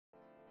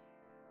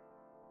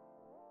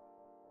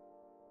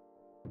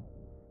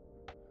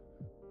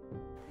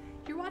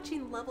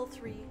watching Level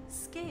 3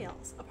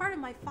 Scales, a part of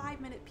my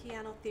 5-Minute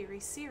Piano Theory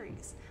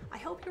series. I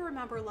hope you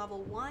remember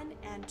Level 1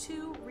 and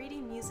 2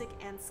 Reading Music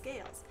and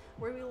Scales,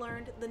 where we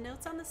learned the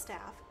notes on the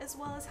staff as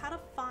well as how to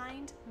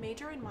find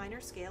major and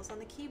minor scales on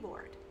the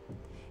keyboard.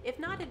 If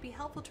not, it'd be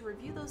helpful to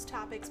review those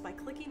topics by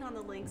clicking on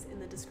the links in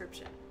the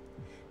description.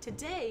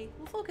 Today,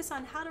 we'll focus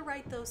on how to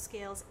write those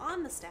scales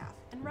on the staff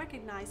and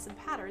recognize some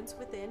patterns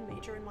within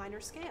major and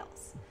minor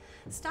scales.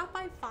 Stop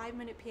by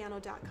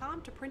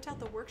 5minPiano.com to print out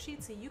the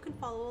worksheet so you can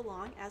follow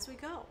along as we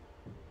go.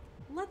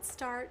 Let's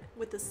start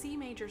with the C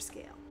major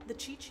scale. The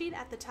cheat sheet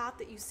at the top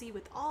that you see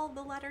with all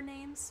the letter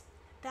names,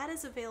 that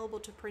is available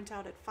to print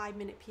out at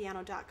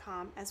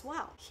 5minPiano.com as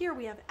well. Here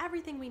we have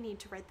everything we need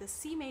to write the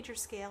C major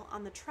scale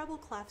on the treble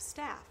clef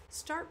staff.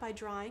 Start by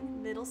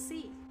drawing middle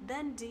C,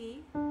 then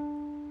D,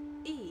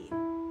 E,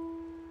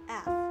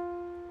 F,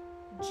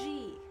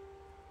 G,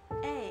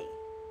 A,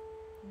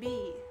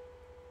 B,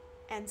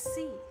 and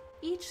C.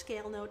 Each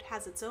scale note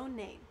has its own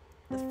name.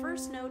 The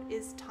first note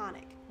is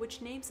tonic,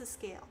 which names the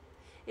scale.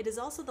 It is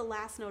also the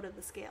last note of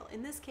the scale,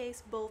 in this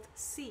case both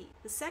C.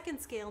 The second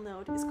scale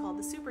note is called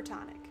the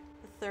supertonic.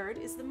 The third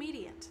is the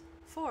mediant.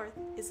 Fourth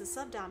is the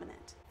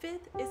subdominant.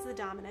 Fifth is the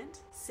dominant.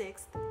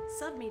 Sixth,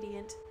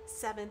 submediant.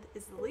 Seventh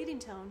is the leading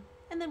tone.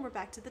 And then we're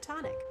back to the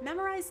tonic.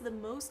 Memorize the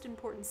most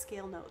important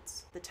scale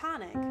notes. The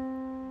tonic,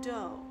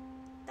 do.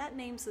 That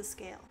names the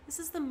scale. This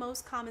is the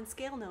most common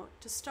scale note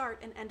to start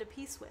and end a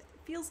piece with.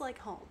 It feels like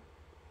home.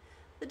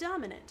 The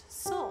dominant,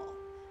 sol,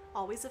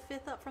 always a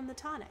fifth up from the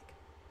tonic.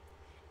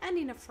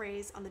 Ending a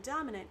phrase on the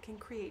dominant can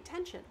create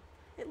tension.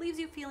 It leaves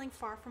you feeling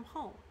far from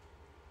home.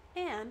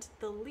 And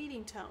the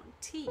leading tone,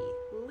 T,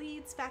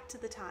 leads back to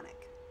the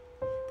tonic.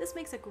 This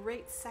makes a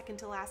great second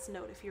to last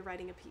note if you're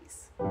writing a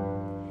piece.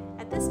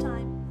 At this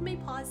time, you may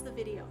pause the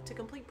video to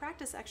complete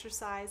practice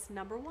exercise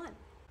number 1.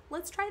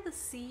 Let's try the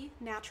C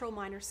natural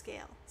minor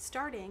scale,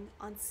 starting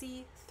on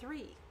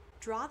C3.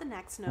 Draw the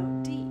next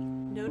note, D.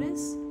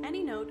 Notice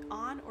any note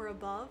on or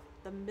above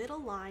the middle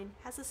line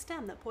has a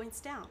stem that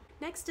points down.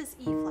 Next is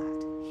E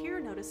flat. Here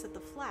notice that the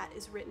flat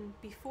is written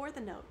before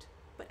the note,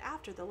 but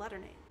after the letter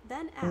name.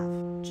 Then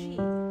F, G,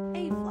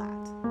 A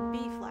flat,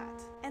 B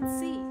flat, and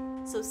C.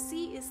 So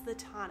C is the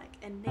tonic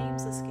and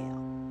names the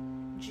scale.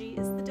 G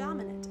is the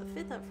dominant, a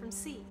fifth up from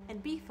C,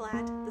 and B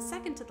flat, the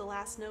second to the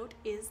last note,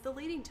 is the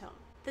leading tone.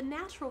 The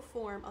natural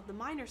form of the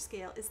minor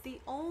scale is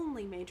the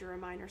only major or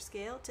minor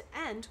scale to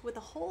end with a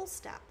whole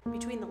step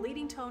between the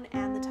leading tone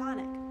and the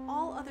tonic.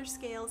 All other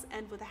scales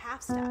end with a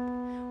half step,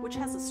 which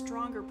has a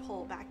stronger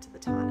pull back to the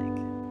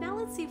tonic. Now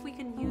let's see if we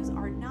can use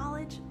our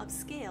knowledge of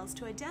scales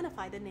to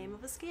identify the name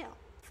of a scale.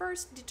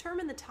 First,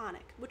 determine the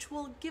tonic, which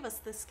will give us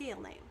the scale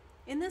name.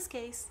 In this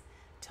case,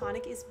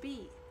 tonic is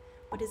B,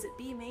 but is it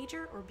B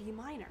major or B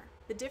minor?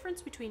 The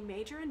difference between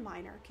major and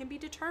minor can be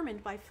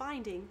determined by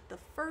finding the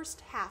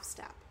first half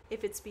step.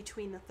 If it's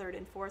between the third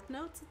and fourth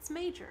notes, it's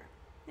major.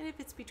 And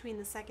if it's between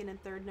the second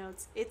and third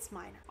notes, it's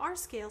minor. Our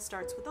scale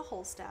starts with a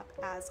whole step,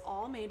 as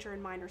all major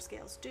and minor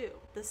scales do.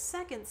 The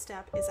second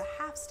step is a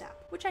half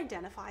step, which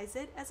identifies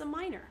it as a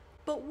minor.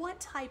 But what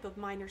type of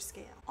minor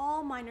scale?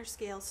 All minor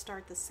scales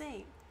start the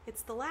same.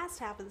 It's the last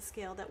half of the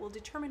scale that will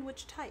determine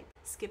which type.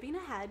 Skipping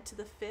ahead to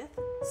the fifth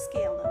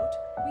scale note,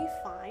 we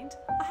find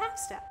a half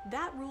step.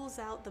 That rules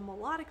out the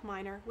melodic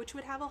minor, which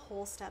would have a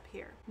whole step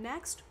here.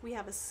 Next, we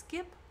have a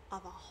skip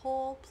of a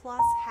whole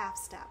plus half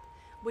step,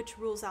 which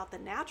rules out the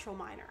natural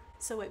minor.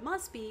 So it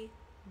must be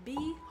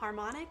B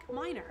harmonic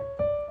minor.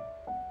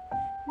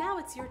 Now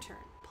it's your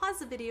turn. Pause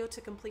the video to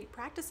complete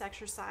practice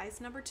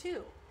exercise number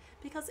 2,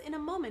 because in a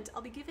moment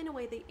I'll be giving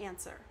away the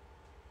answer.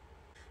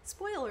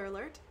 Spoiler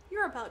alert,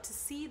 you're about to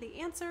see the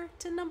answer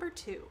to number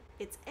 2.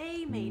 It's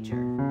A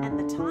major, and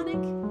the tonic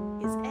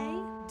is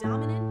A,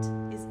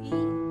 dominant is E,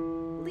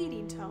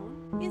 leading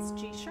tone is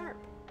G sharp.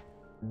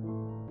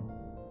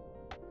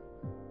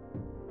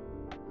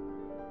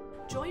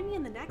 Join me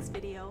in the next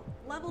video,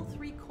 Level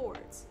 3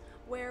 Chords,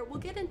 where we'll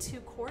get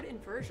into chord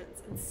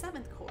inversions and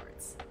 7th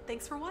chords.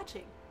 Thanks for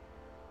watching.